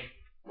my first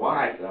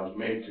wife that I was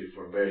married to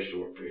for a very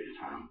short period of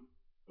time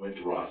went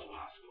to Rossville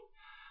High School.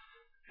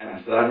 And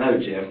I said, I know,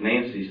 Jeff.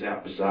 Nancy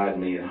sat beside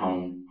me in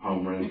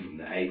homeroom from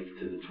the 8th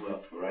to the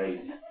 12th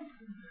grade.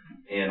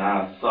 And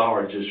I saw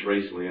her just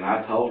recently, and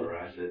I told her,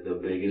 I said, the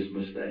biggest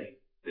mistake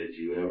that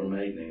you ever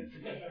made,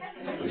 Nancy,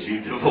 was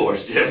you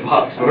divorced Jeff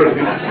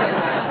Foxworthy.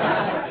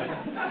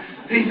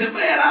 He said,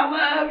 man, I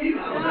love you.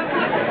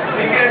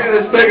 He gave me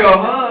this big old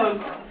hug.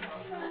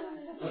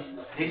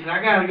 He said,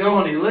 I got to go,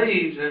 and he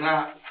leaves. And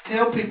I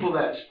tell people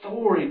that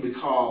story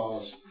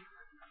because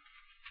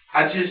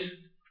I just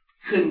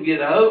couldn't get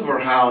over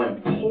how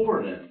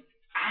important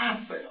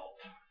I felt.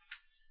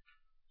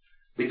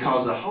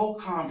 Because the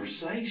whole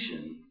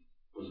conversation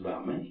was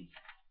about me.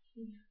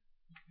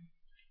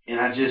 And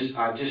I just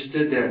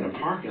stood there in the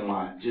parking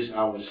lot,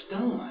 I was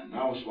stunned.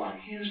 I was like,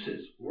 here's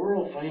this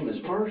world famous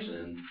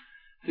person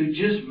who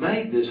just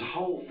made this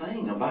whole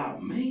thing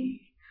about me.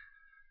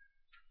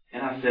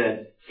 And I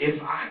said,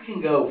 if I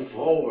can go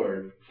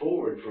forward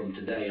from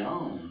today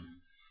on,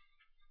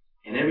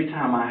 and every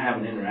time I have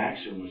an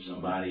interaction with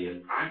somebody,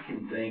 if I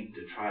can think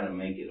to try to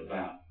make it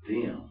about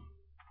them,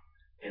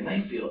 and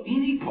they feel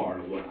any part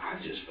of what I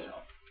just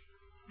felt,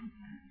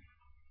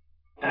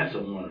 that's a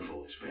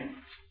wonderful experience.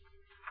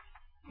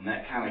 And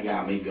that kind of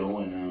got me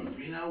going on,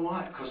 you know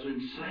what? Because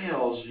in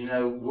sales,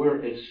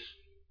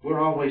 we're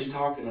always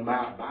talking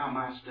about buy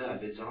my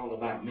stuff. It's all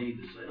about me,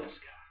 the sales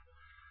guy.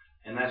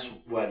 And that's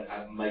what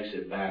makes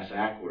it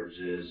backwards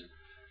is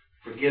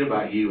forget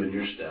about you and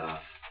your stuff.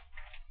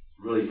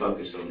 Really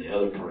focus on the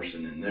other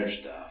person and their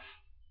stuff.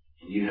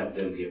 And you help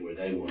them get where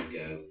they want to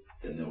go,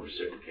 then they'll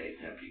reciprocate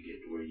and help you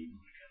get to where you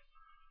want to go.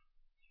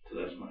 So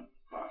that's my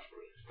advice for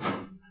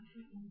this.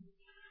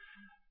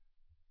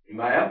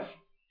 Anybody else?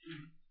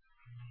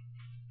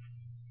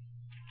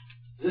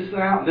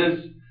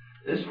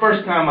 This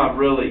first time I've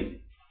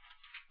really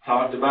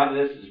talked about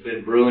this. It's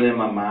been brewing in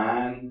my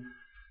mind.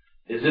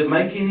 Does it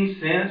make any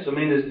sense? I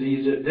mean, does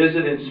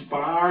it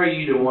inspire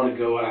you to want to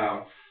go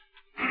out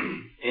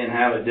and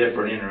have a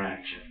different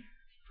interaction?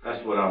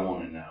 That's what I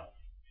want to know.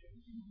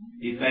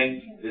 You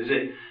think, does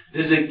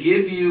it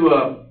give you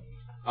a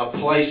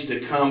place to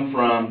come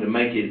from to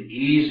make it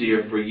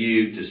easier for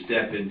you to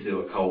step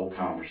into a cold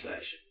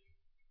conversation?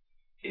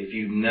 If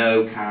you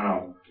know kind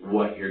of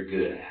what you're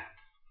good at.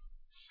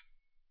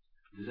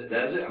 Does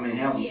it? I mean,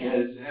 how does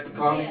it happen,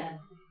 Connie? Yes.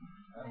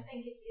 I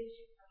think it gives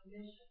you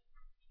permission.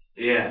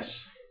 Yes.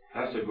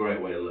 That's a great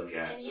way to look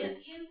at it. And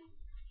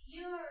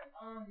you're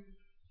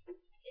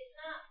it's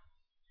not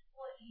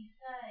what you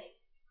say,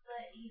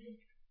 but you're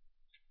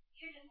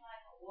just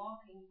like a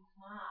walking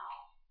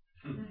smile.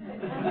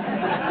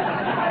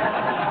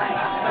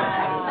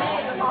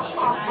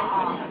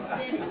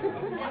 They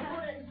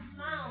wouldn't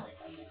smile at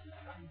you.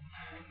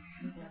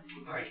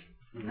 Right.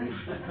 I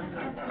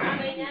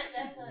mean,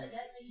 that's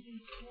a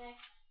huge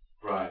connection.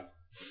 Right.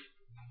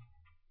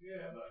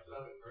 Yeah, but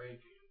seventh grade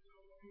kids.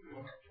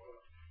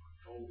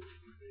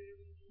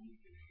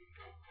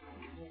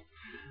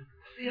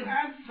 See, I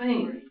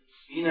think,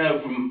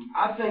 I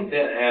think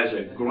that as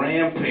a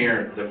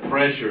grandparent, the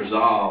pressure's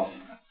off.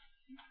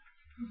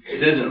 It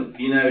doesn't,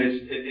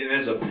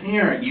 as a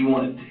parent, you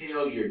want to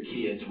tell your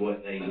kids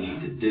what they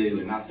need to do,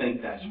 and I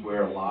think that's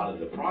where a lot of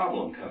the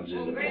problem comes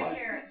into play.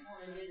 Grandparents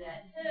want to do that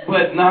too.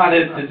 But not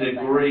at the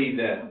degree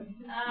that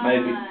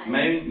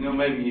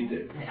maybe you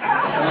do.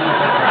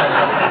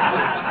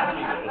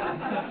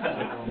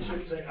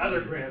 Should say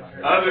other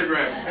grandparents. Other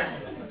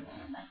grandparents.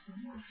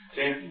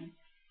 Jan?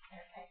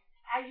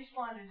 I just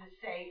wanted to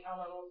say a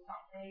little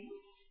something.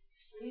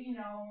 We've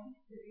known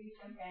the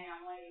Beeson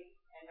family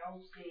and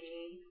OC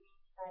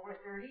for over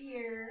 30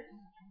 years.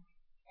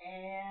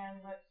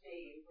 And let's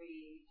see,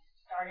 we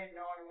started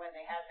knowing when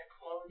they had the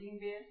clothing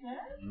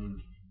business.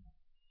 And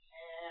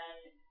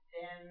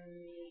then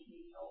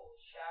he sold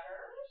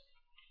shutters.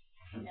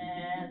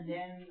 And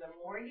then the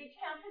mortgage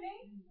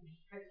company.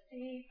 But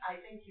Steve, I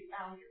think you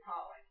found your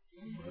calling.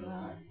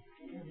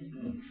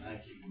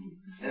 Thank you.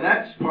 And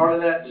that's part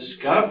of that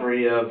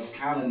discovery of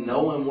kind of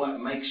knowing what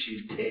makes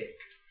you tick.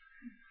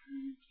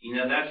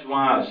 That's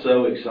why it's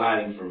so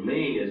exciting for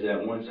me is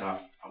that once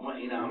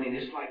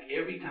it's like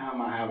every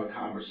time I have a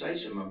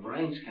conversation, my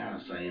brain's kind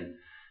of saying,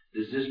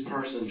 is this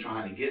person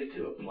trying to get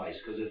to a place?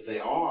 Because if they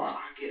are,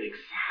 I get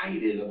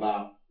excited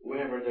about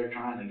wherever they're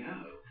trying to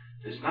go.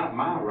 It's not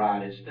my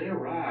ride, it's their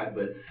ride,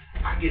 but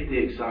I get the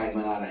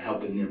excitement out of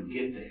helping them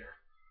get there.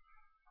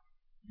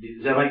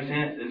 Does that make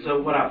sense? And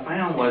so what I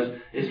found was,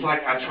 it's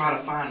like I try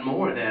to find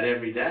more of that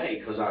every day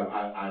because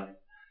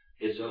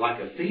it's like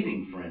a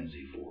feeding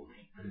frenzy for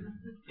me.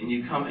 And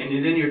you come, and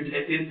then you're,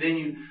 then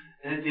you,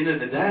 and at the end of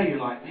the day, you're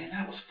like, man,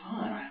 that was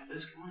fun. I have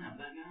this going, I have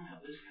that going, I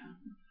have this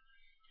going.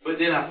 But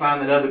then I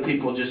find that other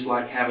people just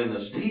like having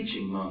those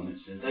teaching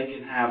moments, and they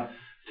can have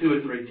 2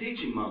 or 3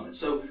 teaching moments.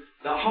 So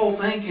the whole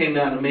thing came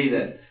down to me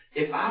that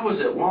if I was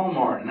at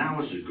Walmart and I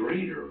was a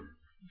greeter,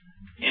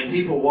 and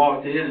people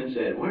walked in and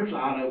said, where's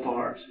Auto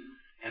Parts?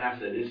 And I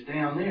said, it's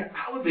down there.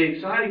 I would be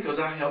excited because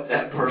I helped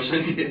that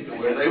person get to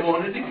where they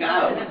wanted to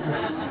go.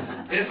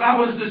 If I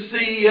was the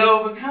CEO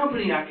of a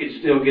company, I could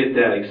still get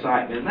that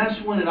excitement. And that's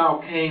when it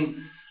all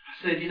came. I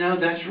said,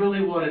 that's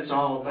really what it's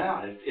all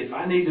about. If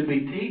I need to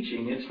be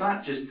teaching, it's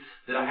not just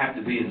that I have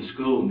to be in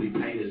school and be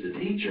paid as a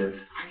teacher.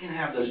 I can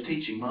have those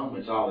teaching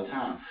moments all the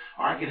time.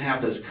 Or I can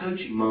have those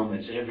coaching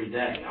moments every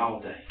day, all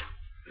day.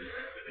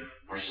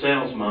 Or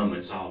sales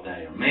moments all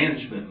day. Or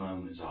management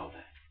moments all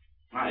day.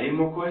 All right, any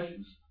more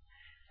questions?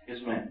 Yes,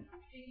 ma'am.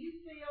 Do you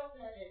feel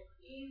that it's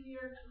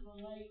easier to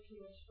relate to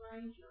a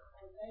stranger,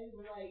 or they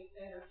relate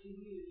better to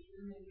you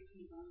than they do to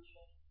your own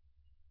children?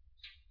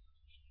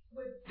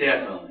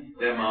 Definitely.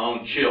 They're my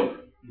own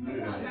children.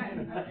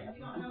 Okay,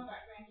 you don't know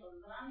about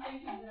grandchildren, but I'm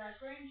thinking that our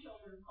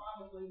grandchildren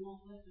probably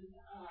won't listen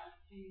to us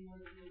any more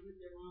than they would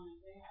their mom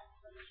and dad.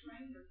 But a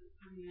stranger could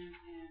come in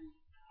and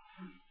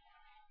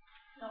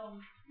tell them,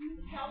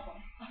 help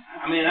them.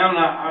 I mean, I'm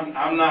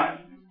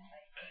not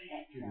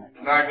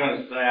going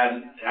to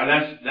say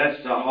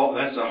that's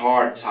a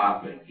hard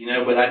topic,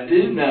 but I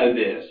do know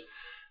this,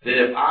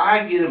 that if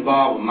I get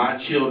involved with my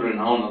children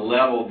on a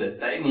level that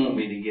they want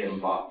me to get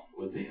involved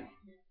with them,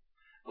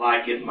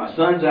 like if my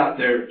son's out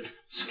there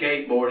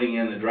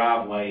skateboarding in the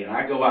driveway and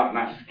I go out and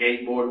I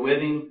skateboard with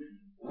him,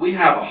 we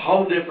have a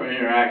whole different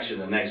interaction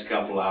the next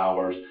couple of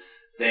hours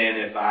than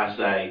if I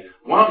say,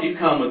 why don't you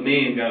come with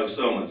me and go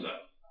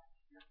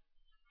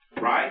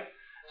so-and-so, right?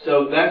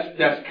 So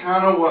that's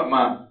kind of what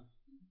my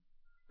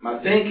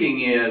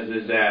thinking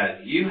is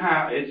that you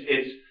have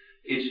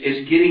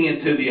it's getting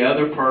into the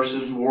other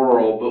person's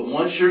world, but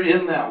once you're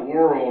in that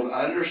world,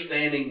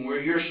 understanding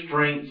where your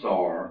strengths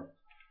are,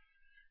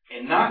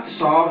 and not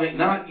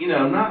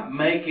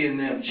making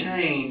them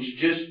change,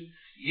 just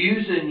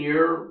using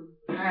your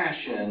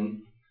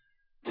passion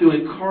to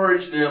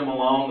encourage them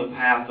along the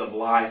path of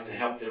life to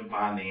help them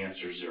find the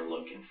answers they're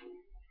looking for.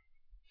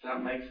 Does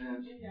that make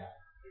sense? It does.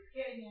 It's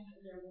getting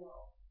into their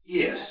world.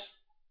 Yes.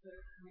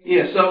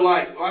 Yeah, so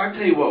I'll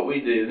tell you what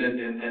we did,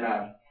 and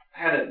I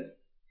had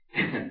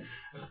I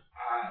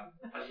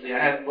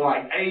had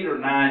like 8 or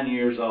 9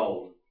 years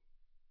old.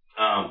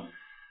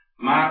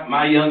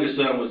 My youngest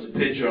son was the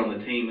pitcher on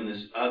the team, and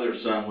this other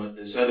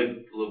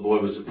little boy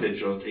was the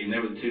pitcher on the team. They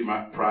were the 2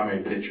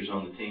 primary pitchers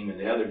on the team, and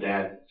the other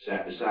dad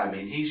sat beside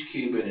me, and he's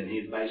Cuban,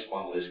 and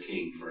baseball is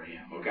king for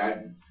him, okay?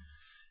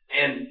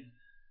 And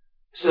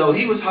so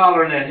he was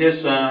hollering at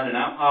his son, and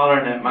I'm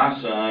hollering at my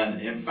son,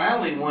 and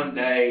finally one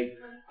day,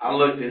 I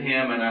looked at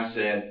him and I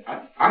said,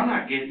 I'm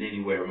not getting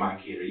anywhere with my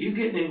kid. Are you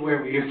getting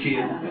anywhere with your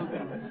kid?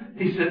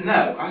 He said,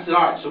 no. I said,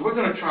 all right, so we're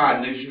going to try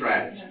a new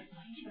strategy.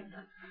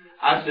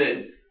 I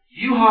said,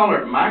 you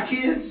holler at my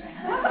kids,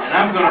 and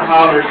I'm going to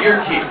holler at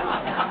your kids.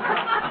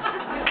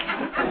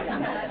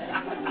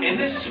 And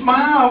this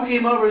smile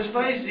came over his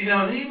face.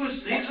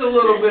 He's a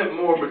little bit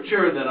more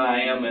mature than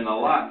I am and a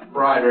lot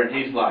brighter, and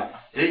he's like,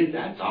 dude,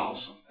 that's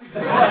awesome.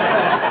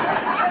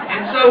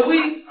 And so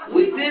we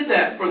did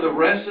that for the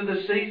rest of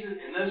the season,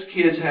 and those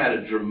kids had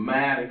a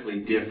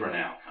dramatically different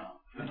outcome.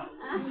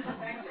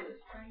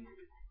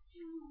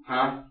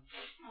 Huh?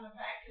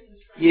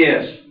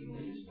 Yes.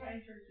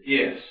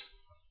 Yes.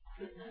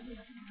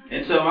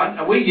 And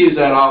so we use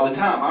that all the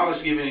time. I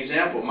was giving an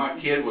example. My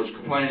kid was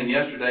complaining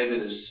yesterday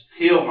that his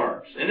heel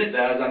hurts. And it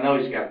does. I know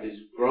he's got these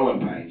growing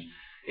pains.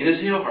 And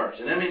his heel hurts.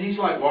 And I mean, he's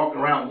like walking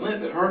around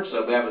limp. It hurts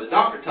so bad. But the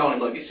doctor told him,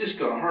 look, it's just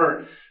going to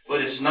hurt,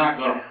 but it's not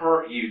going to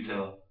hurt you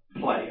to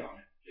play on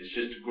it. It's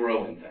just a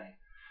growing thing.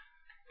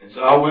 And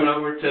so I went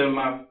over to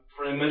my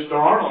friend, Mr.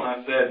 Arnold, and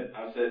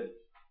I said,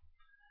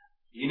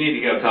 you need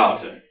to go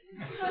talk to him.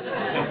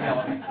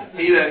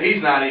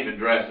 He's not even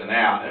dressing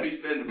out.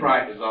 He's been to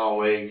practice all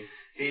week.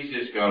 He's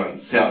just going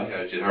to tell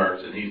coach it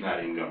hurts, and he's not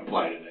even going to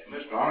play today.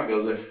 Mr. Arnold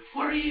goes there,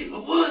 what are you, a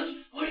wuss?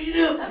 What are you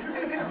doing?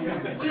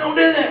 We don't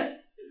do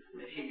that.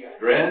 He got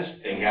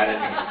dressed and got in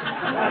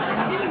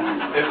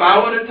there. If I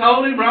would have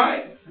told him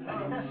right.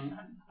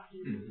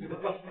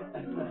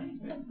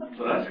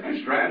 So that's a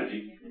good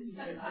strategy.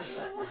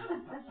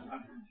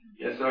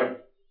 Yes,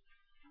 sir.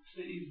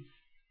 Steve,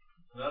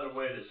 another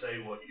way to say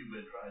what you've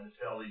been trying to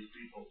tell these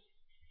people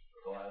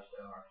for the last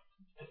hour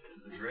is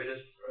the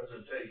greatest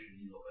presentation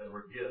you'll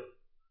ever give,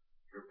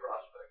 your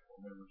prospect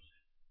will never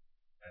see.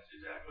 That's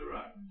exactly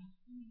right.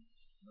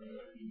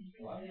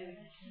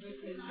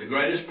 The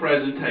greatest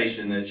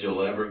presentation that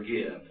you'll ever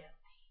give,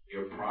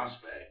 your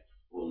prospect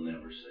will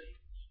never see.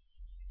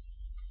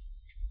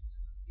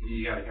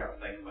 You got to kind of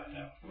think about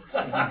that.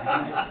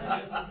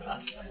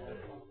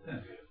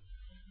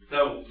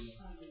 So,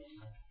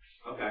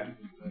 okay.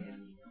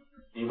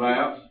 Anybody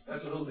else?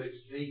 That's a little bit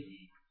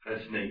sneaky.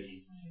 That's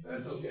sneaky.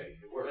 That's okay.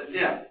 But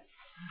yeah.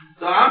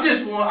 So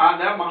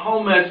my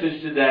whole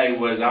message today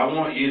was I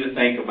want you to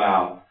think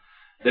about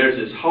there's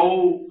this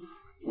whole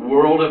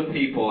world of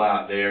people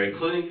out there,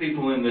 including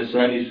people in the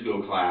Sunday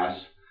school class,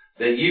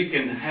 that you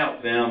can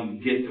help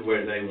them get to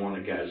where they want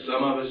to go.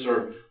 Some of us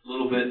are a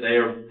little bit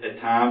there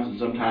at times, and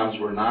sometimes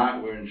we're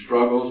not. We're in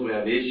struggles. We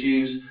have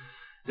issues.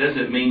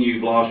 Doesn't mean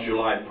you've lost your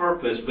life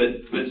purpose, but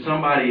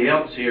somebody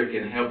else here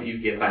can help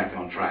you get back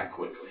on track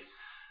quickly.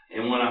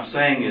 And what I'm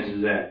saying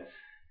is that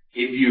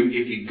if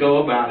you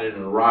go about it in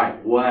the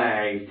right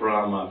way,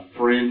 from a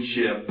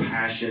friendship,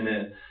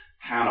 passionate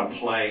kind of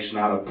place,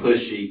 not a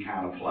pushy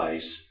kind of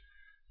place,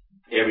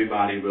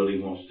 everybody really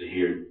wants to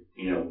hear,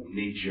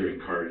 needs your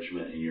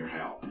encouragement and your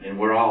help. And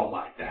we're all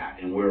like that.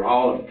 And we're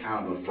all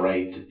kind of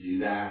afraid to do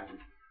that.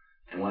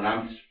 And what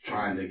I'm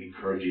trying to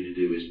encourage you to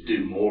do is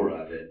do more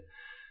of it,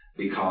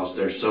 because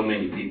there's so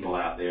many people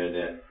out there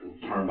that will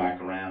turn back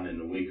around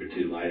in a week or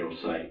two later will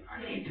say,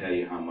 I can't tell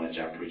you how much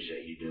I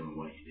appreciate you doing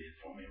what you did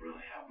for me. It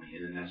really helped me.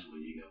 And then that's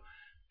when you go,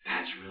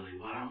 that's really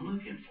what I'm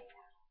looking for.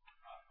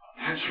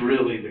 That's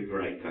really the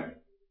great thing.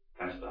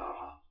 That's the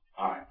aha.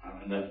 All right,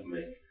 enough of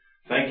me.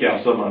 Thank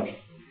y'all so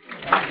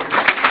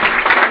much.